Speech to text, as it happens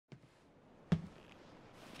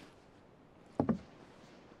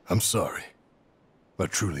I'm sorry. I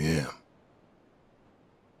truly am.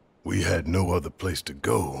 We had no other place to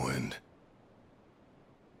go, and...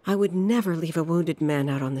 I would never leave a wounded man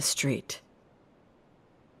out on the street.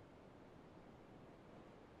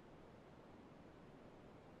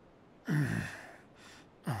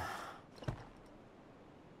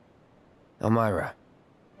 Elmira,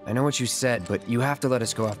 I know what you said, but you have to let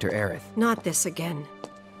us go after Aerith. Not this again.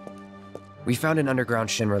 We found an underground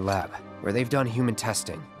Shinra lab, where they've done human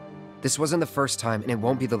testing. This wasn't the first time, and it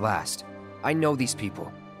won't be the last. I know these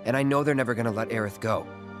people, and I know they're never gonna let Aerith go.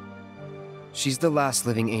 She's the last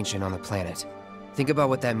living ancient on the planet. Think about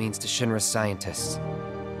what that means to Shinra's scientists.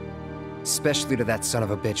 Especially to that son of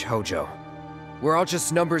a bitch, Hojo. We're all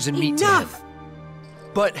just numbers and meat to him. Enough!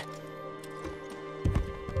 But...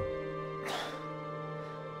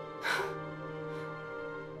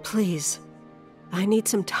 Please, I need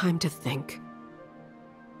some time to think.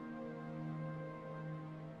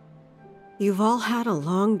 You've all had a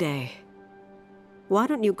long day. Why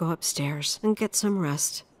don't you go upstairs and get some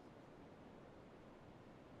rest?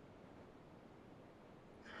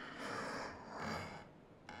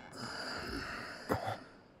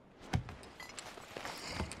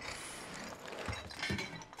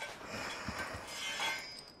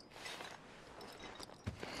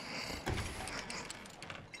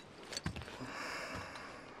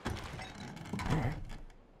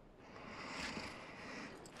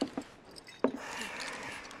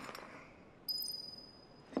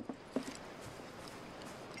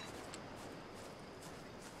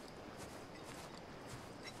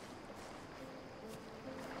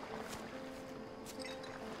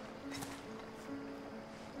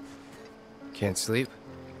 Can't sleep?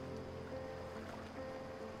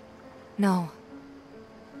 No.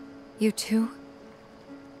 You too?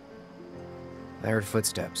 I heard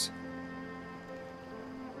footsteps.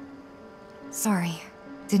 Sorry.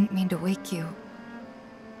 Didn't mean to wake you.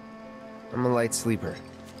 I'm a light sleeper.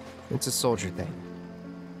 It's a soldier thing.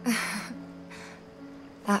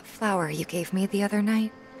 That flower you gave me the other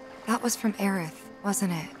night, that was from Aerith,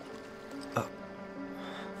 wasn't it?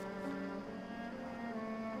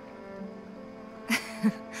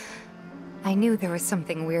 I knew there was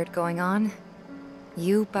something weird going on.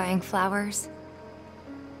 You buying flowers?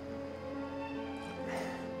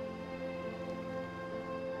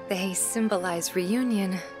 They symbolize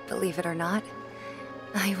reunion, believe it or not.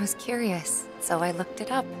 I was curious, so I looked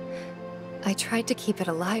it up. I tried to keep it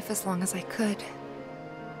alive as long as I could.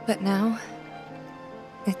 But now,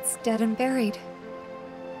 it's dead and buried.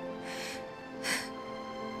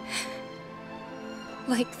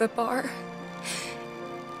 Like the bar.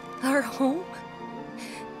 Our home.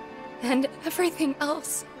 And everything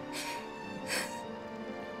else.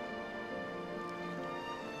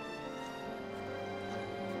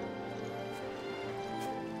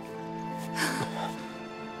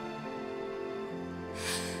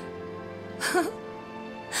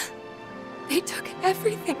 They took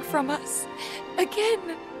everything from us.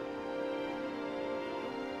 Again.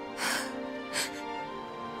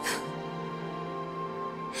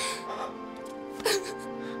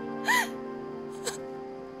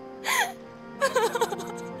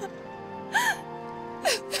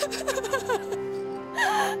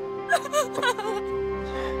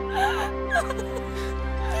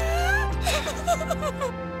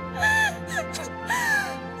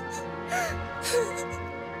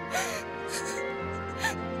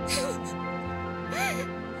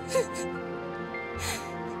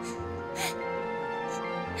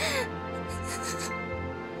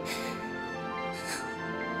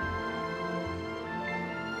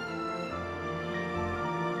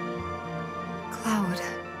 Cloud.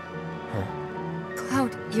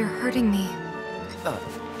 Cloud, you're hurting me.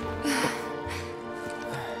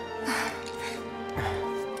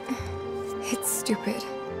 It's stupid.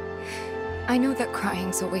 I know that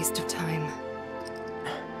crying's a waste of time.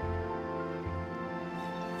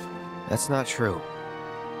 That's not true.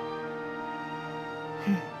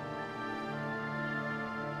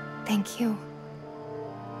 Thank you.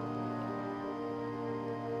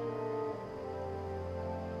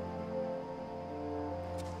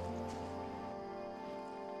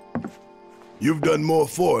 You've done more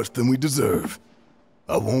for us than we deserve.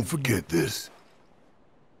 I won't forget this.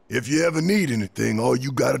 If you ever need anything, all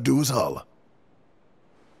you gotta do is holler.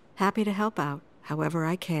 Happy to help out, however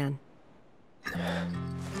I can.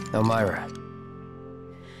 Elmira.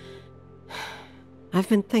 I've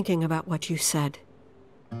been thinking about what you said.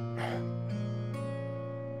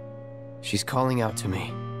 She's calling out to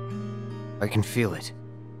me. I can feel it.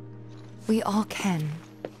 We all can.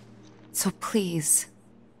 So please.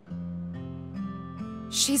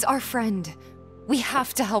 She's our friend. We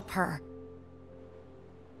have to help her.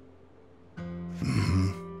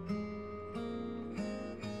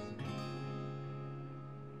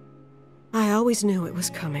 I always knew it was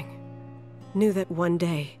coming. Knew that one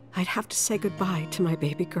day I'd have to say goodbye to my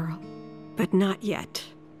baby girl. But not yet.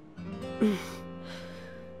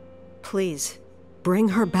 Please, bring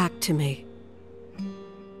her back to me.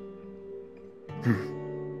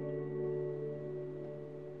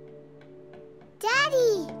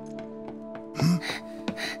 Daddy!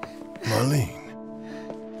 Marlene.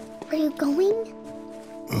 Where are you going?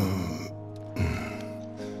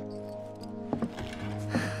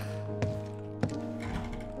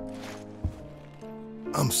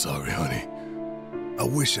 I'm sorry, honey. I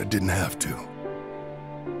wish I didn't have to.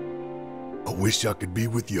 I wish I could be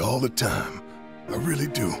with you all the time. I really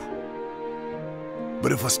do.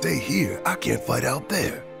 But if I stay here, I can't fight out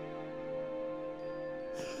there.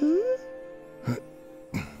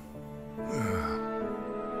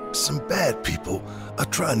 Some bad people are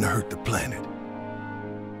trying to hurt the planet.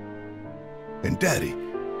 And Daddy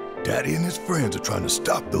and his friends are trying to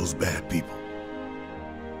stop those bad people.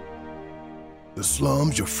 The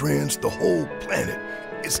slums, your friends, the whole planet.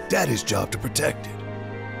 It's Daddy's job to protect it.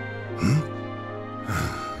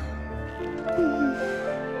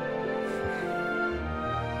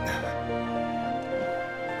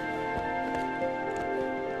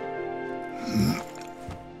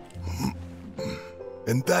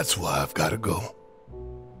 And that's why I've got to go.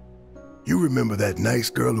 You remember that nice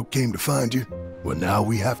girl who came to find you? Well, now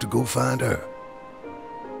we have to go find her.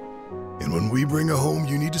 And when we bring her home,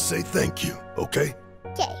 you need to say thank you, okay?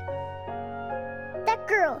 Okay. That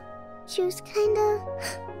girl, she was kinda...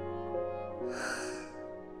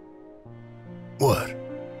 What?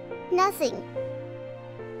 nothing.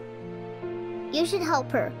 You should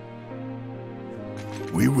help her.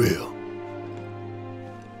 We will.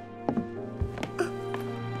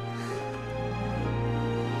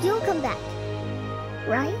 You'll come back,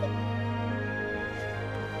 right?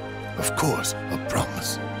 Of course, I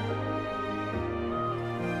promise.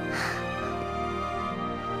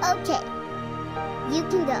 Okay. You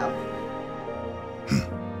can go.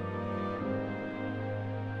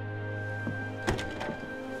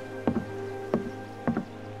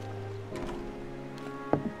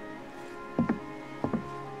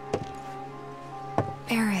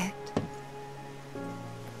 Barrett.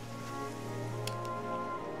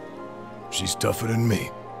 She's tougher than me.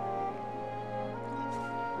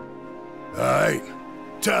 All right,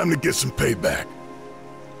 time to get some payback.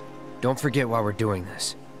 Don't forget why we're doing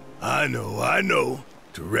this. I know.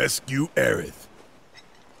 To rescue Aerith.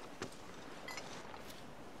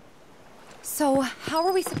 So, how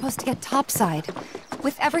are we supposed to get topside?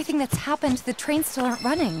 With everything that's happened, the trains still aren't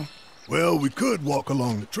running. Well, we could walk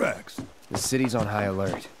along the tracks. The city's on high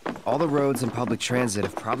alert. All the roads and public transit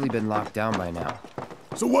have probably been locked down by now.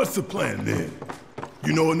 So what's the plan then?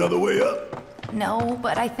 You know another way up? No,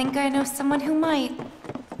 but I think I know someone who might.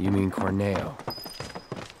 You mean Corneo?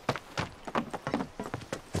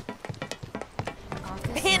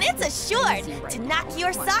 And it's assured to knock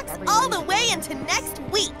your socks all the way into next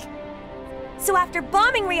week. So after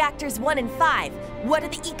bombing reactors 1 and 5, what do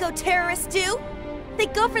the eco-terrorists do? They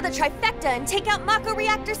go for the trifecta and take out Mako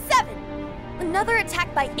Reactor 7. Another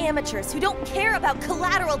attack by amateurs who don't care about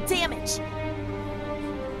collateral damage.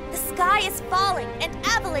 The sky is falling and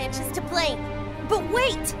Avalanche is to blame. But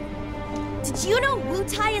wait! Did you know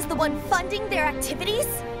Wutai is the one funding their activities?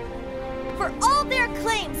 For all their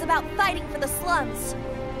claims about fighting for the slums,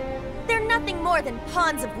 they're nothing more than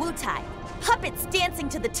pawns of Wutai, puppets dancing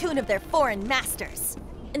to the tune of their foreign masters.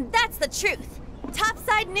 And that's the truth.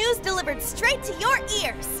 Topside news delivered straight to your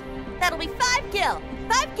ears. That'll be 5 gil.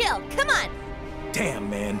 5 gil, come on. Damn,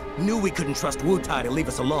 man. Knew we couldn't trust Wutai to leave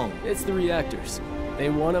us alone. It's the reactors. They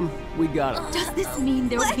want them, we got them. Does this mean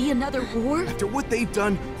there'll be another war? After what they've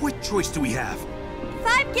done, what choice do we have?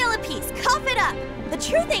 5 gil apiece, cough it up. The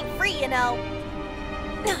truth ain't free, you know.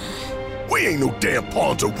 We ain't no damn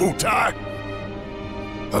pawns of Wutai.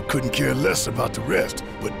 I couldn't care less about the rest,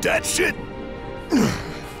 but that shit...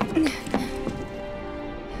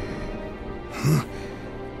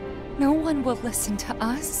 No one will listen to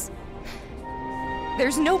us.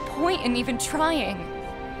 There's no point in even trying.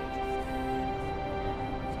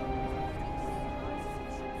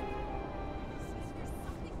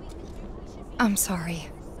 I'm sorry.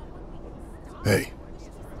 Hey,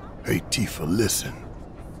 Tifa, listen.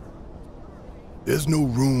 There's no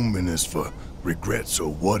room in this for regrets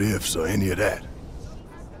or what-ifs or any of that.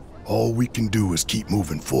 All we can do is keep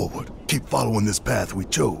moving forward, keep following this path we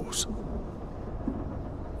chose.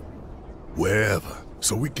 Wherever,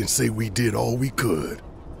 so we can say we did all we could.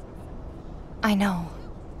 I know.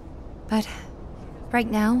 But right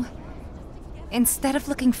now, instead of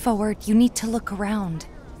looking forward, you need to look around.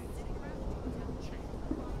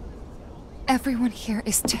 Everyone here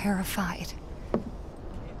is terrified.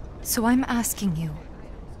 So I'm asking you,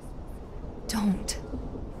 don't.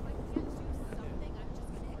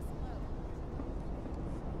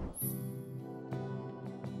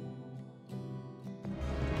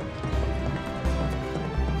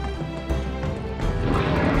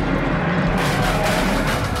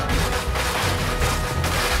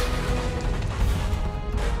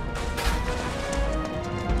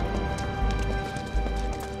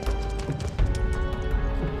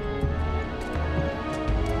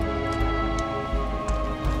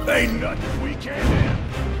 Ain't nothing we can't handle.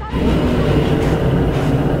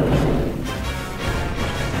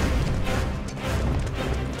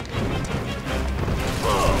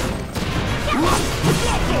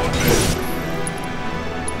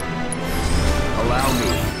 Allow me.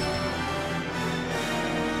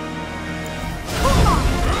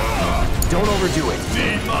 Don't overdo it.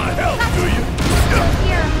 Need my help, do you?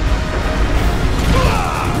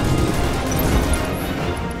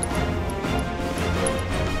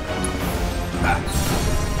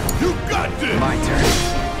 You got this! My turn.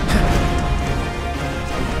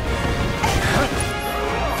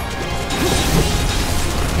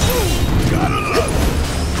 Gotta love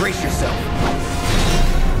it. Brace yourself.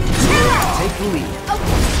 Take the lead.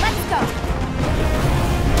 Okay, let's go.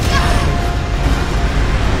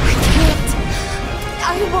 I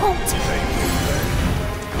won't.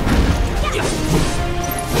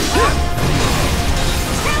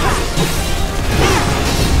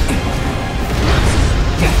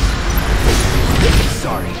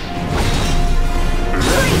 Sorry.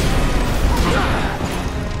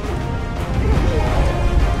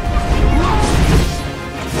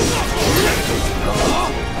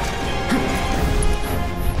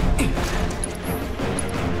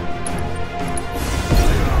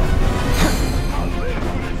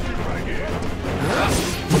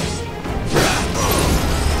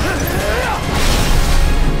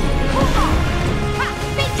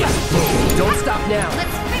 Don't stop now.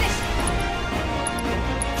 Let's finish.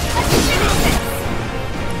 Let's finish this.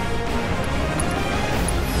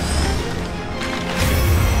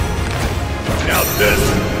 Now this is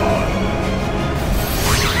fun.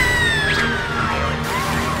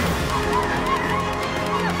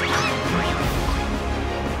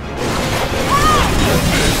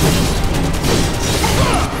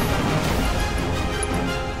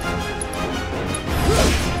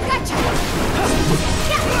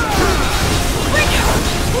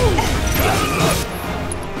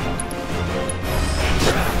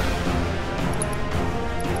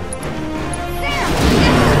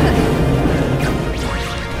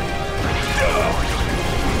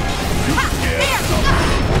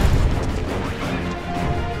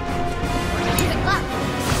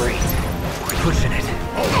 Pushing it.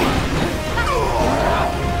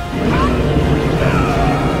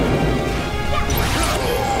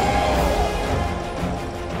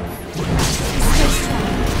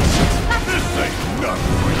 This ain't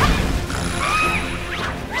nothing.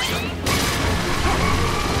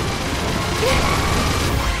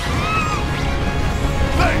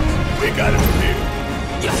 Thanks. We got it from here.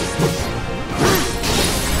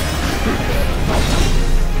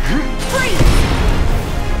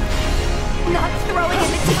 Not throwing in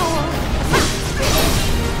the towel.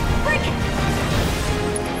 Break it.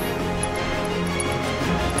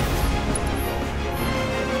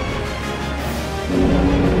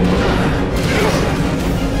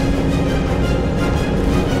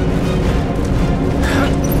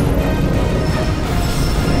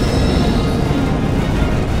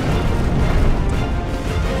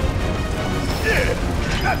 Yeah,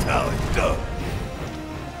 that's how it's done.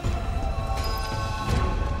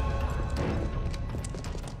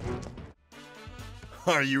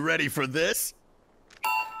 Are you ready for this?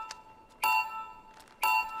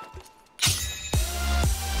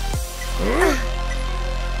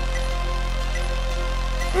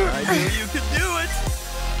 I knew you could do it.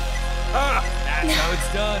 That's how it's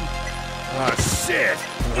done. Oh, shit!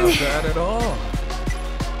 Not bad at all.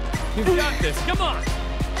 You've got this. Come on.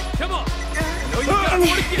 Come on. I know you got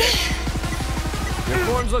more to give. Your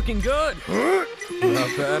form's looking good. Not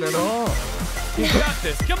bad at all. You've got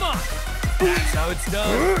this. Come on. That's how it's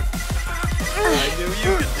done. I knew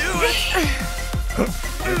you could do it.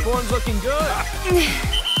 Your form's looking good.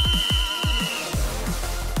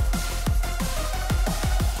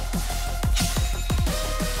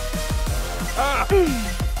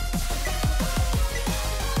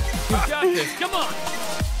 You've got this. Come on.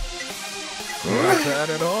 Not bad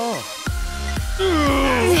at all.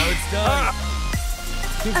 Now it's done.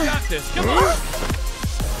 You've got this. Come on.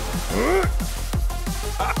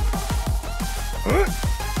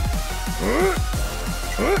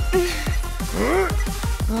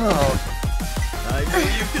 Oh. I knew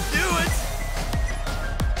you could do it.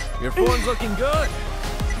 Your form's looking good.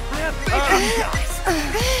 I have faith in you guys.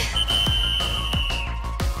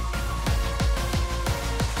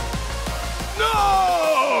 No!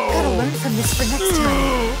 Gotta learn from this for next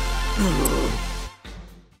time.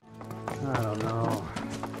 I don't know.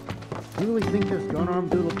 You really think this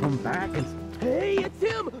gun-armed dude will come back and... Hey, it's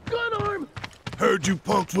him! Gun-arm! Heard you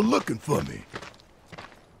punks were looking for me.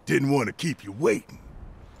 Didn't want to keep you waiting.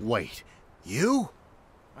 Wait, you?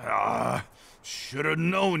 Should have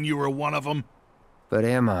known you were one of them. But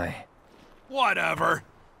am I? Whatever.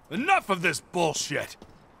 Enough of this bullshit.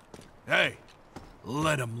 Hey,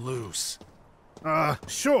 let him loose.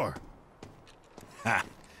 Sure. Ha!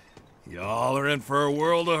 Y'all are in for a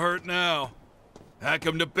world of hurt now. Hack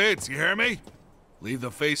 'em to bits, you hear me? Leave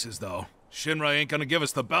the faces, though. Shinra ain't gonna give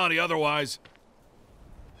us the bounty otherwise.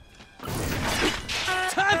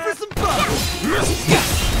 Time for some fun!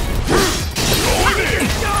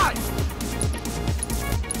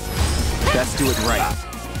 Let's do it right.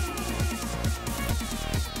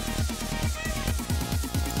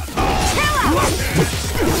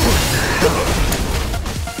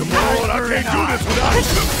 Come on, I can't do this without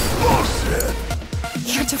you. Bullshit.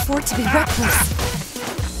 Can't afford to be reckless.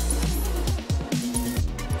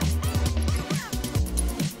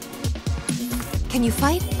 Can you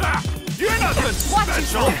fight? You're nothing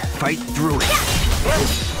special! Fight through it.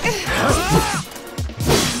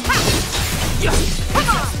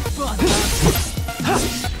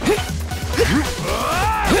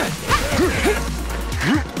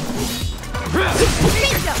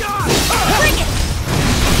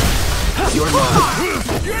 You're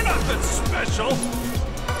not. You're nothing special!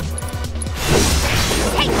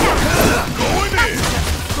 Going in.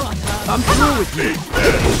 I'm through with you.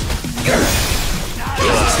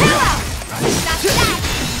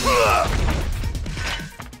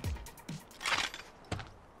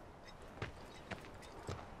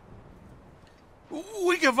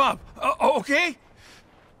 We give up, okay?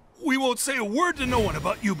 We won't say a word to no one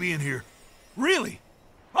about you being here. Really?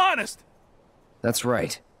 Honest? That's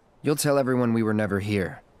right. You'll tell everyone we were never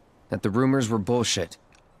here. That the rumors were bullshit.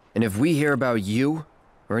 And if we hear about you,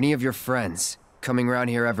 or any of your friends, coming around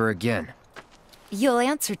here ever again... You'll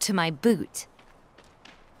answer to my boot.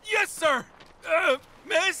 Yes, sir!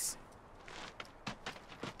 Miss?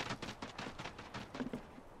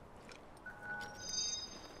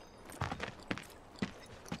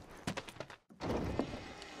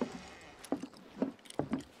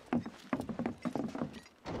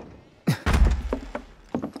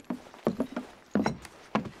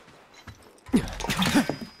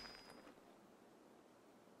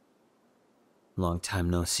 Long time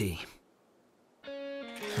no see.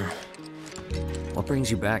 What brings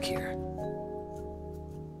you back here?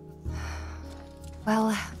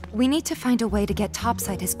 Well, we need to find a way to get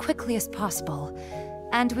topside as quickly as possible.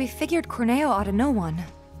 And we figured Corneo ought to know one.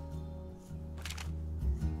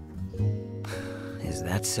 Is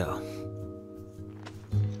that so?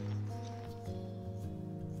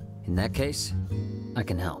 In that case, I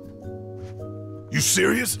can help. You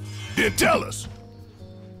serious? Then tell us.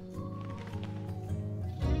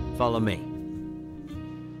 Follow me.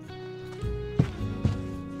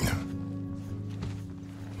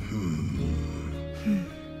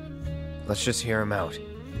 Let's just hear him out.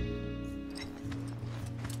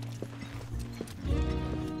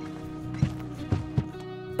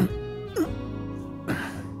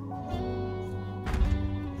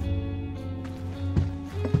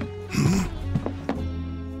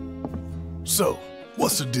 So,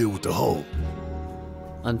 what's the deal with the hole?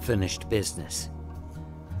 Unfinished business.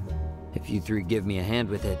 If you three give me a hand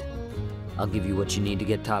with it, I'll give you what you need to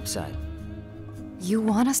get topside. You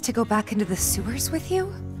want us to go back into the sewers with you?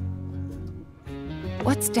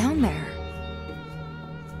 What's down there?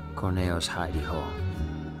 Corneo's hidey hole.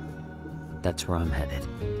 That's where I'm headed.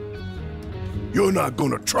 You're not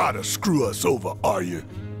gonna try to screw us over, are you?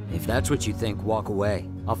 If that's what you think, walk away.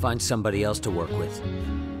 I'll find somebody else to work with.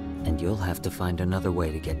 And you'll have to find another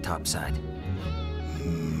way to get topside.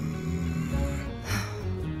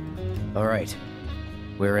 All right.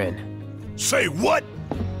 We're in. Say what?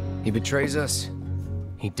 He betrays us.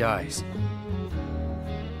 He dies.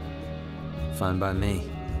 Fine by me.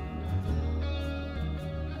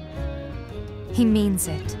 He means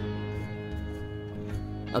it.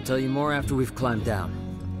 I'll tell you more after we've climbed down.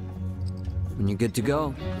 When you're good to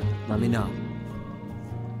go, let me know.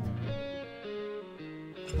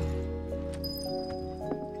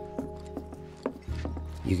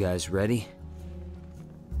 You guys ready?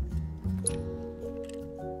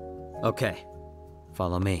 Okay.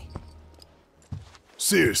 Follow me.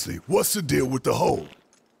 Seriously, what's the deal with the hole?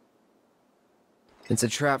 It's a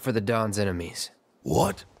trap for the Don's enemies.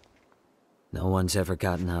 What? No one's ever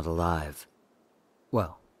gotten out alive.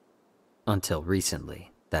 Well, until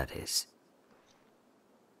recently, that is.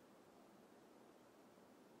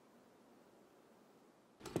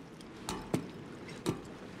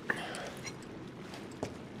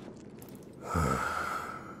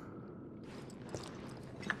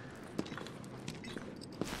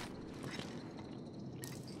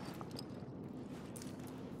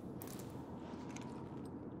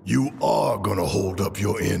 You are gonna hold up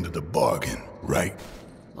your end of the bargain, right?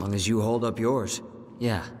 Long as you hold up yours,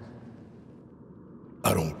 yeah.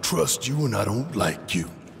 I don't trust you and I don't like you.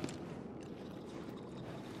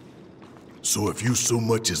 So if you so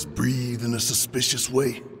much as breathe in a suspicious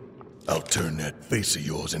way, I'll turn that face of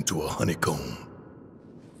yours into a honeycomb.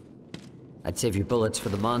 I'd save your bullets for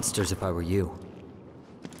the monsters if I were you.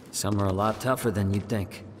 Some are a lot tougher than you'd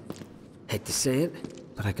think. Hate to say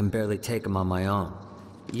it, but I can barely take them on my own.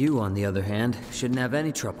 You, on the other hand, shouldn't have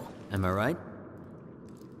any trouble, am I right?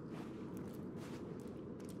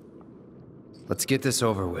 Let's get this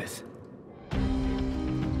over with.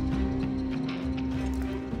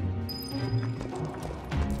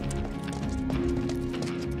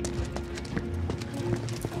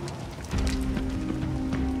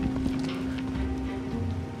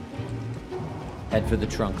 Head for the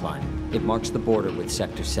trunk line. It marks the border with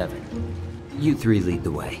Sector 7. You three lead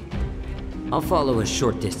the way. I'll follow a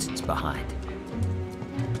short distance behind.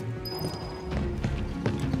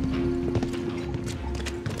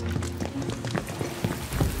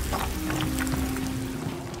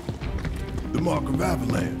 The mark of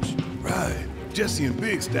avalanche. Right. Jesse and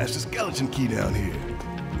Big stashed a skeleton key down here.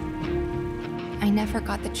 I never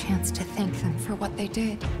got the chance to thank them for what they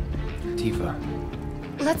did. Tifa.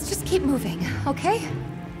 Let's just keep moving, okay?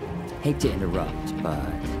 Hate to interrupt, but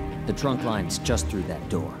the trunk line's just through that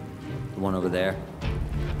door. The one over there?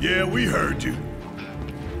 Yeah, we heard you.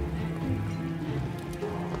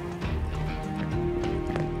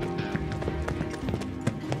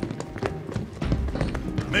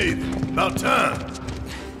 Made it. About time.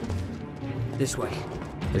 This way.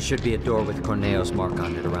 There should be a door with Corneo's mark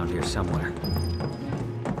on it around here somewhere.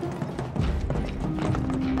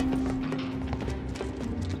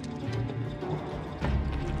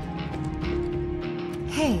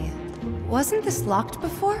 Hey, wasn't this locked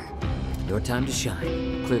before? Your time to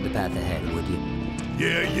shine. Clear the path ahead, would you?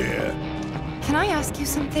 Yeah. Can I ask you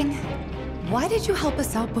something? Why did you help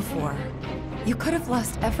us out before? You could have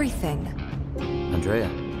lost everything. Andrea,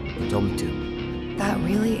 you told me to. That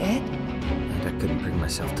really it? And I couldn't bring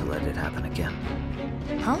myself to let it happen again.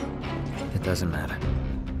 Huh? It doesn't matter.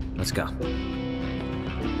 Let's go.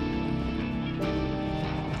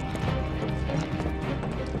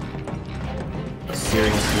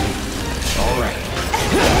 Seriously? Alright.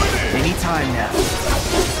 Anytime now.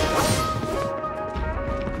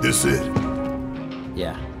 This it?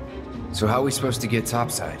 Yeah. So how are we supposed to get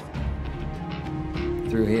topside?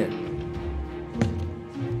 Through here.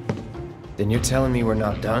 Then you're telling me we're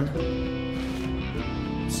not done?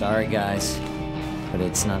 Sorry, guys. But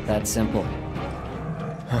it's not that simple.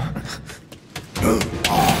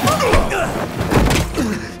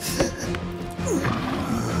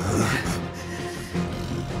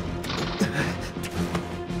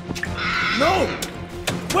 No!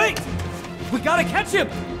 Wait! We gotta catch him!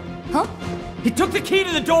 Huh? He took the key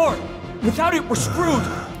to the door! Without it, we're screwed!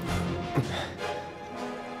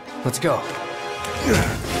 Let's go.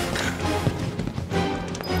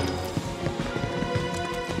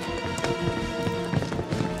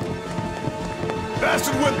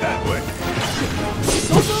 Bastard went that way.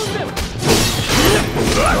 Don't lose him!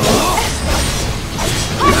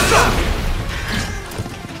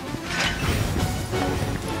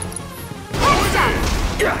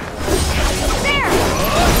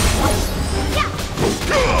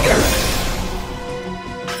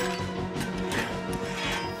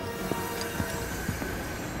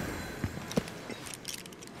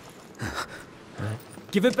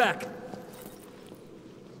 Give it back.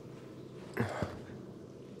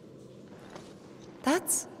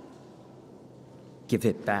 That's... Give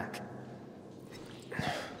it back.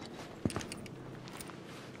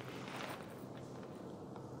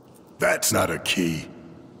 That's not a key.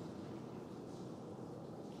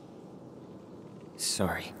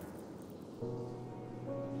 Sorry.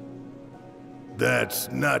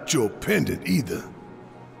 That's not your pendant either.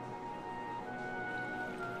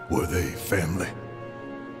 Were they family?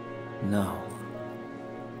 No.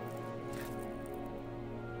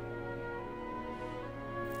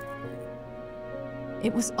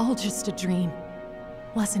 It was all just a dream,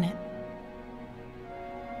 wasn't it?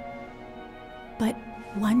 But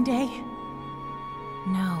one day,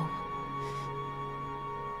 no.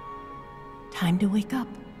 Time to wake up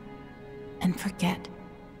and forget.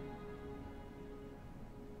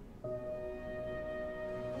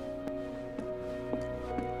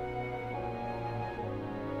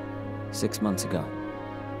 "6 months ago.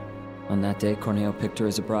 On that day, Corneo picked her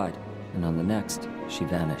as a bride, and on the next, she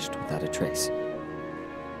vanished without a trace.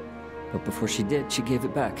 But before she did, she gave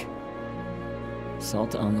it back.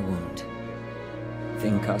 Salt on the wound.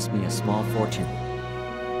 Thing cost me a small fortune.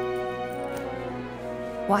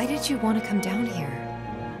 Why did you want to come down here?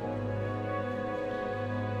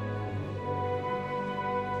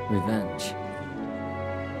 Revenge.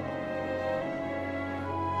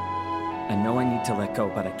 I know I need to let go,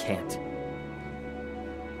 but I can't.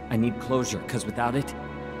 I need closure, because without it,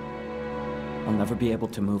 I'll never be able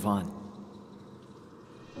to move on.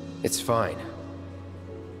 It's fine.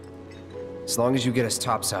 As long as you get us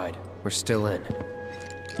topside, we're still in.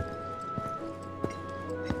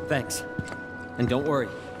 Thanks. And don't worry.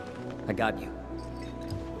 I got you.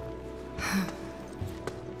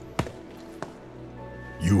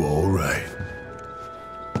 You all right?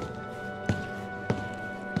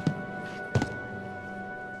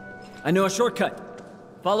 I know a shortcut.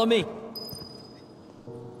 Follow me.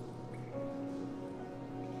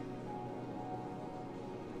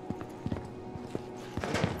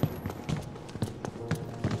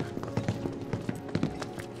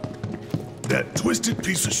 That twisted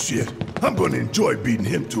piece of shit. I'm gonna enjoy beating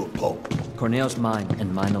him to a pulp. Corneo's mine,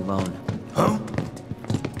 and mine alone. Huh?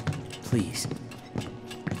 Please.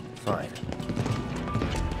 Fine.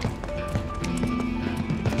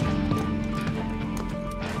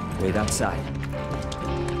 Wait outside.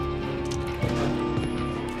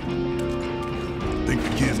 Think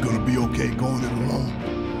the kid's gonna be okay going it alone?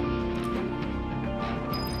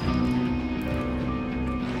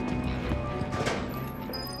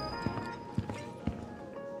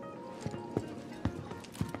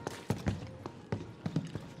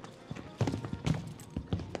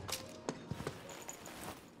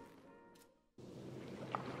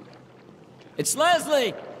 It's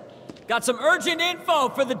Leslie! Got some urgent info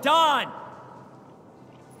for the Don!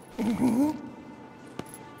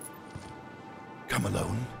 Come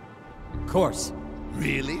alone? Of course.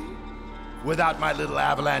 Really? Without my little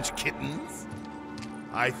avalanche kittens?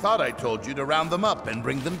 I thought I told you to round them up and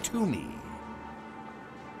bring them to me.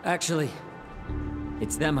 Actually,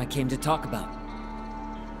 it's them I came to talk about.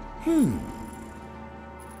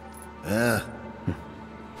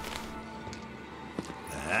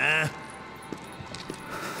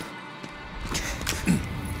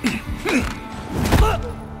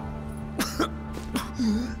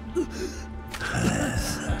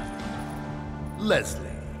 Leslie.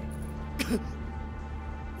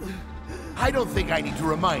 I don't think I need to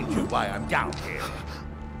remind you why I'm down here.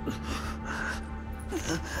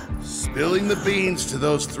 Spilling the beans to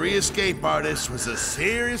those 3 escape artists was a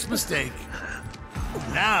serious mistake.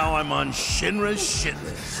 Now I'm on Shinra's shit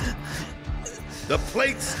list. The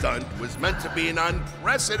plate stunt was meant to be an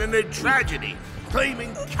unprecedented tragedy,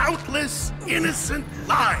 claiming countless innocent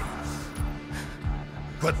lives.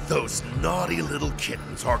 But those naughty little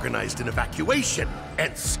kittens organized an evacuation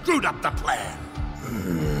and screwed up the plan.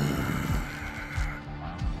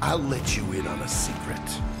 I'll let you in on a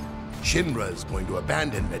secret. Shinra's going to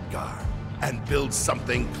abandon Midgar and build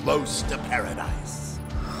something close to paradise.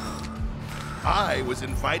 I was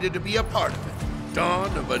invited to be a part of it.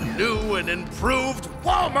 Dawn of a new and improved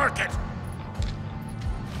wall market.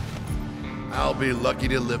 I'll be lucky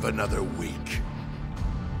to live another week.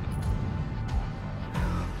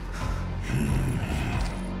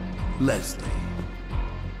 Leslie,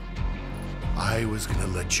 I was gonna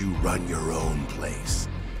let you run your own place.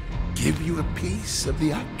 Give you a piece of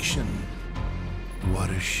the action. What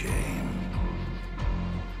a shame.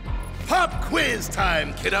 Pop quiz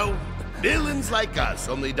time, kiddo! Villains like us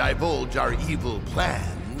only divulge our evil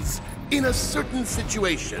plans in a certain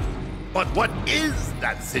situation. But what is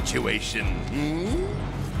that situation,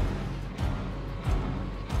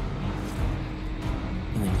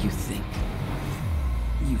 When you think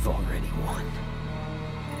you've already won.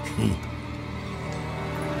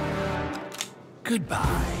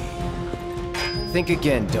 Goodbye. Think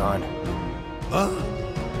again, Don. Huh?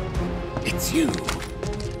 It's you.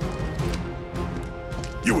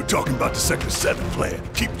 You were talking about the Sector 7 plan.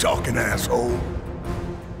 Keep talking, asshole.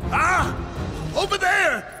 Ah! Over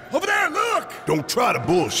there! Over there, look! Don't try to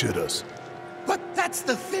bullshit us. But that's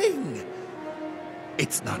the thing.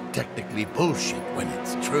 It's not technically bullshit when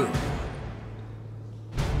it's true.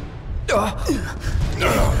 Good,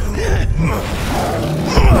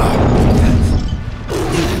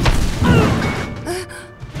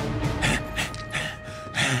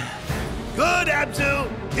 Abzu!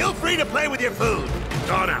 Feel free to play with your food.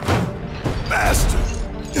 Gone out. Bastard!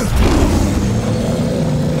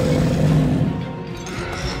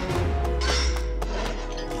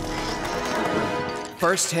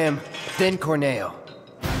 First him, then Corneo.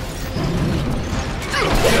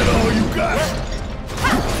 Get all you got!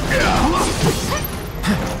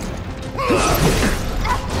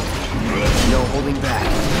 No holding back.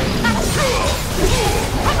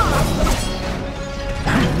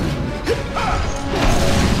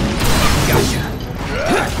 Gotcha.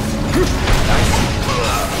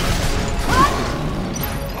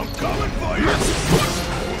 I'm coming for you!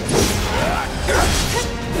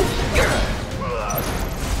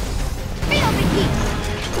 Feel the heat!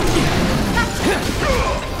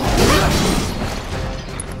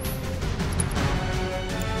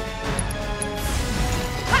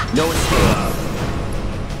 No escape.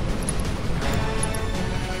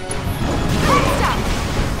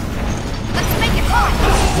 Let's make it hard!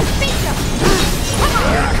 Beat them! Come on!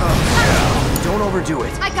 Here it comes. Don't overdo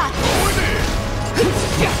it. I got this!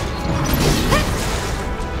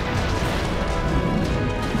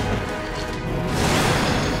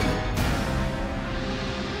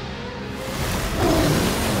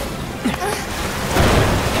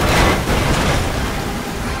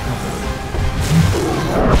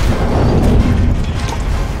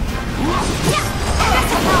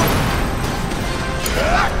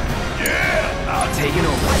 Taking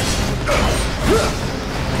over.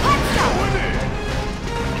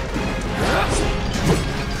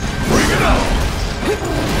 Bring it on!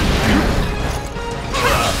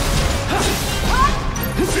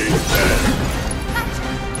 See that?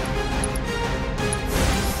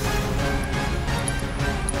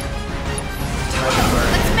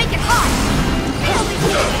 Let's make it hot! Feel the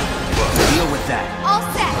heat! Deal with that. All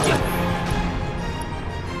set!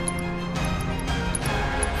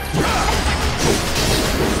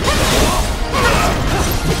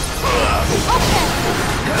 Okay!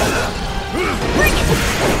 Bring it!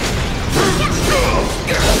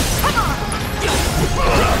 Come on!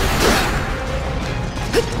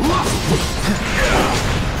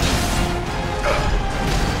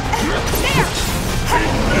 There!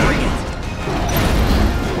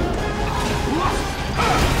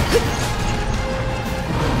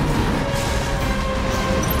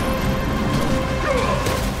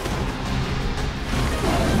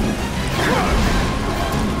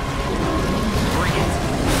 Bring it.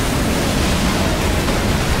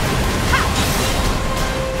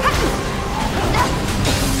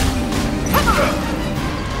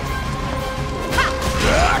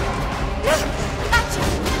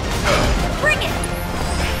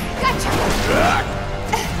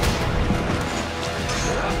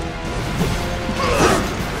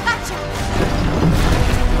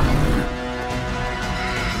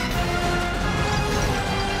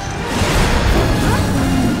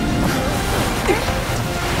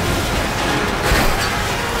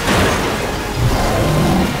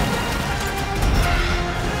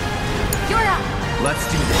 Let's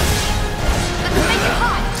do this. Let's make it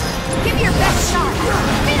hot! Give me your best shot!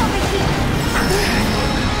 Feel the heat!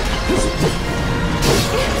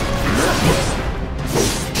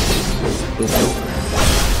 It's over.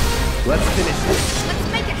 Let's finish this. Let's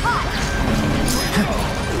make it hot!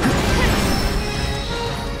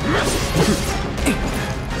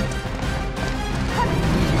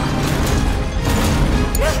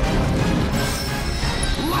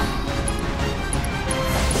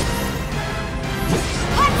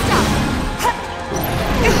 Hot stuff!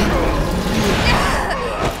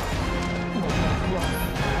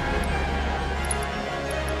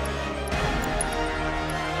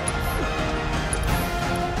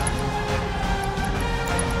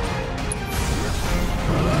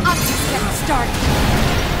 I'm just getting started.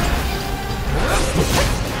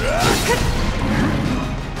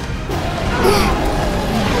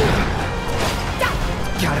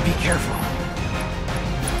 Gotta be careful.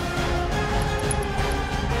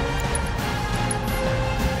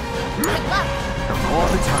 Good luck. Of all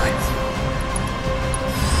the times.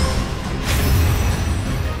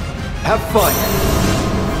 Have fun.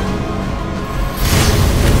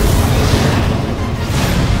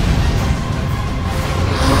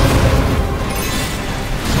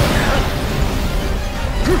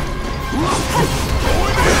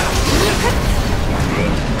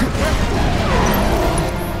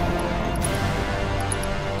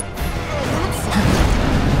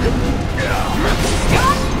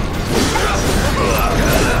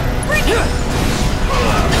 Bring it!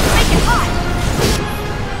 Let's make it hot!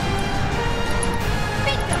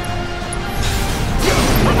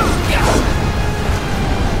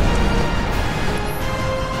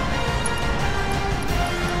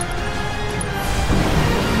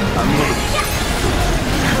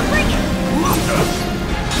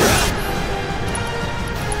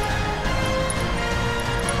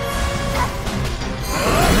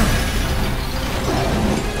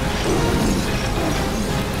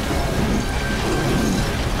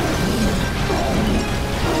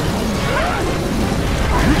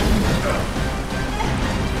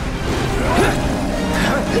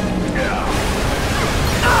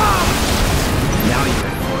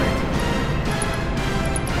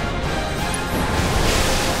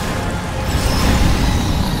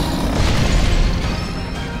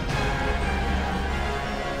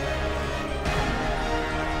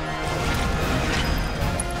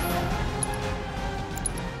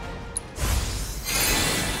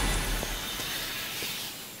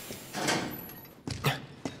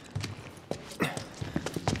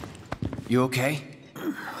 You okay?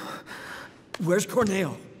 Where's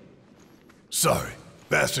Corneo? Sorry,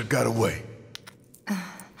 bastard got away.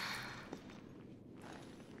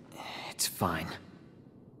 It's fine.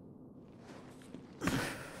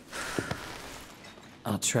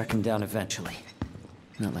 I'll track him down eventually.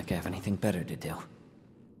 Not like I have anything better to do.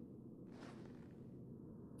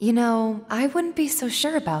 You know, I wouldn't be so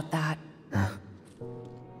sure about that. Huh?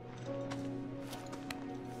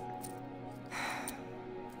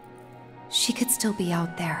 She could still be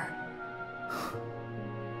out there.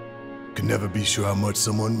 Can never be sure how much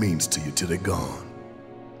someone means to you till they're gone.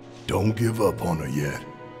 Don't give up on her yet.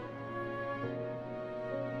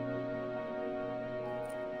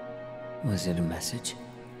 Was it a message?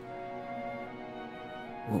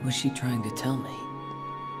 What was she trying to tell me?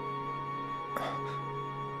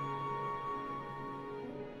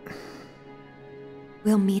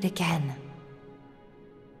 We'll meet again.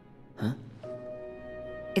 Huh?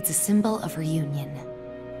 It's a symbol of reunion.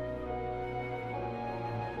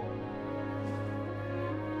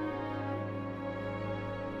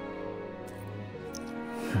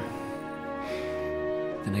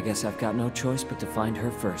 Then I guess I've got no choice but to find her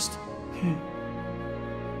first.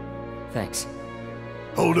 Thanks.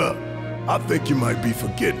 Hold up. I think you might be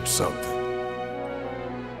forgetting something.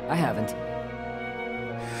 I haven't.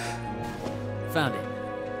 Found it.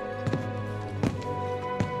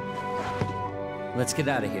 Let's get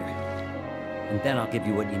out of here. And then I'll give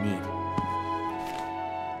you what you need.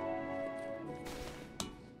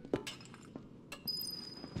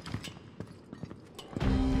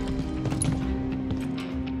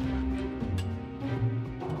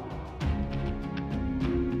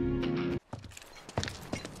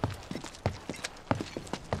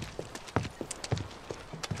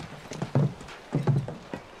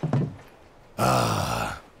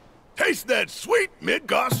 Taste that sweet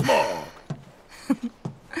Midgar smog.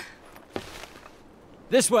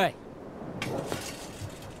 This way.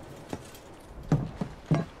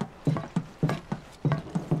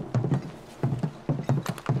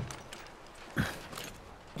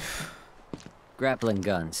 Grappling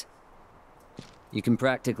guns. You can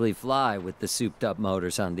practically fly with the souped-up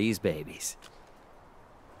motors on these babies.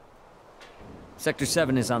 Sector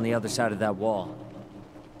 7 is on the other side of that wall.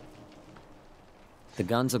 The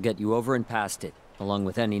guns will get you over and past it, along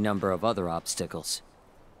with any number of other obstacles.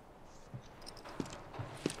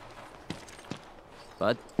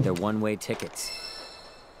 But they're one-way tickets.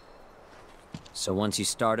 So once you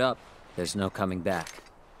start up, there's no coming back.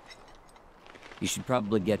 You should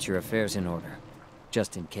probably get your affairs in order,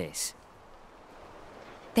 just in case.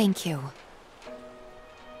 Thank you.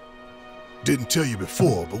 Didn't tell you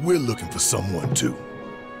before, but we're looking for someone too.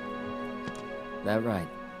 That right.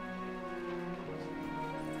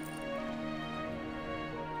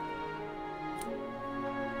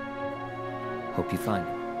 Hope you find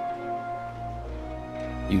him.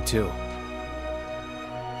 You too.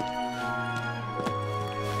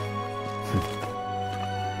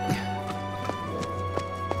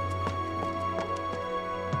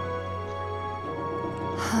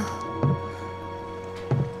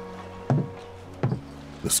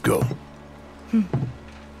 Let's go.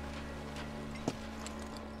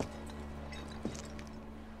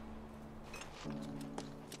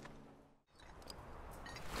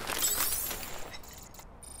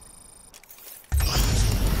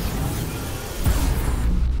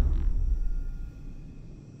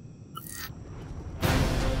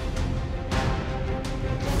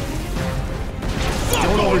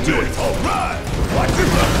 Don't overdo it. All right. Watch your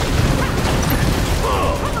back.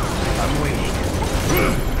 I'm waiting.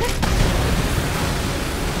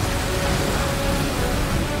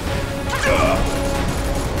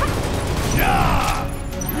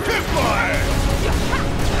 Hit fire!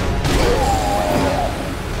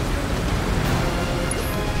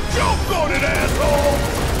 Jump on it, asshole!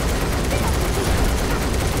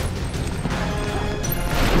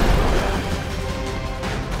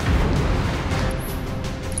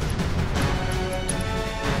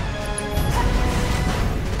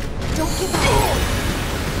 Don't give up.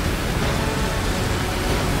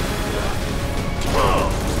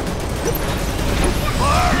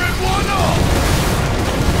 Firing one up!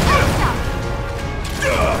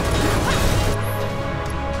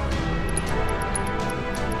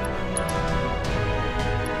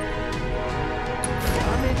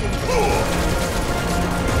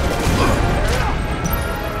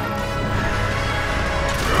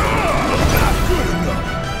 Not good enough!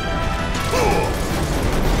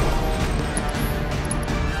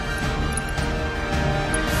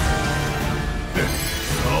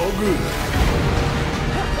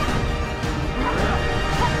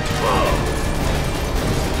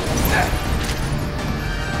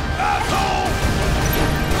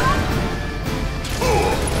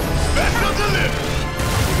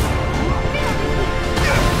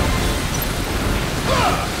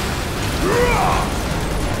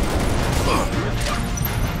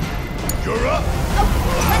 You're up!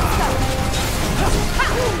 Let's go!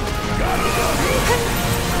 Gotta love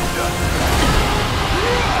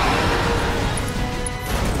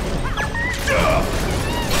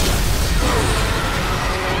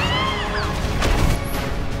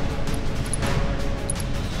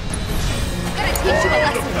I'm gonna teach you a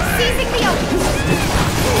lesson. Seizing the open.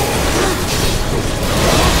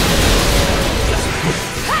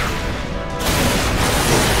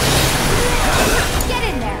 Get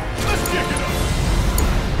in there. Let's kick it up.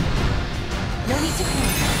 No need to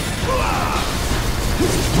panic.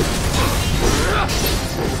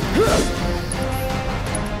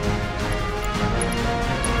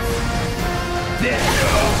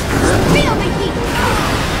 Feel the heat.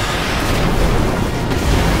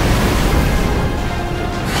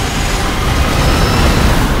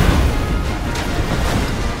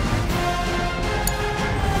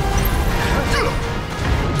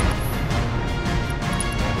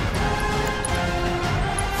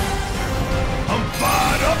 I'm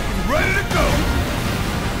fired up and ready to go.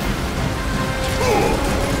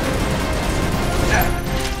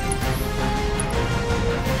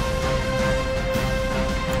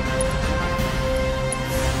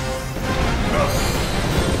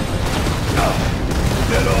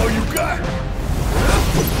 Is that all you got?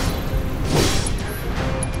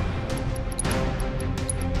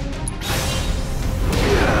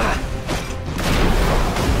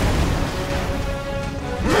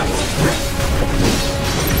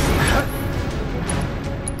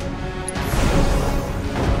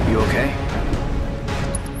 You okay?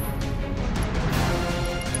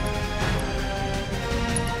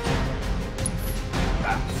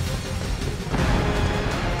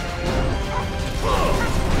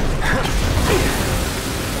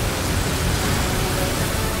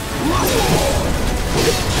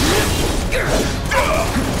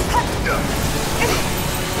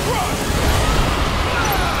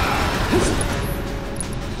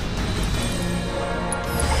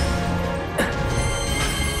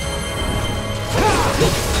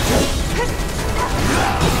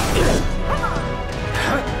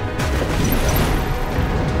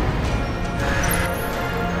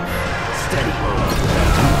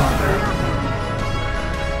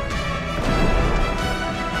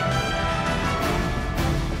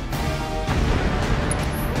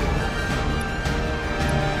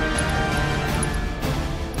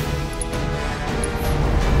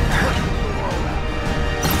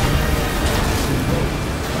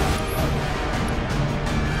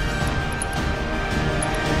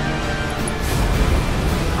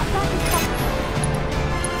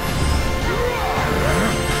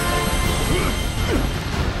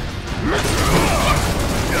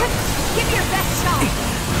 Give me your best shot.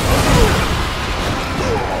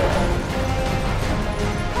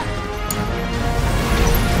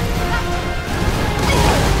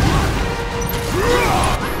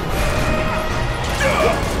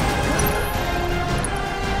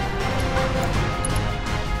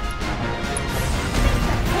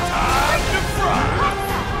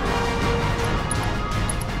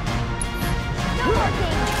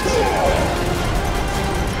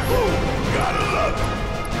 Gotta love it.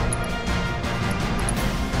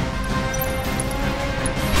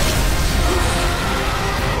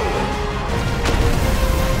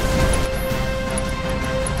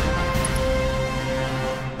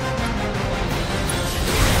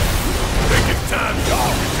 Think it's time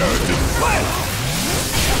y'all return to play.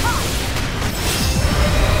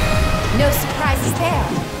 No surprises there.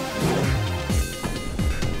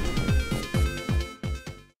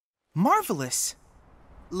 Marvelous!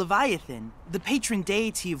 Leviathan, the patron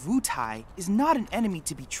deity of Wutai, is not an enemy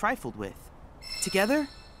to be trifled with. Together,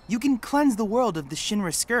 you can cleanse the world of the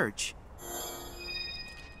Shinra Scourge.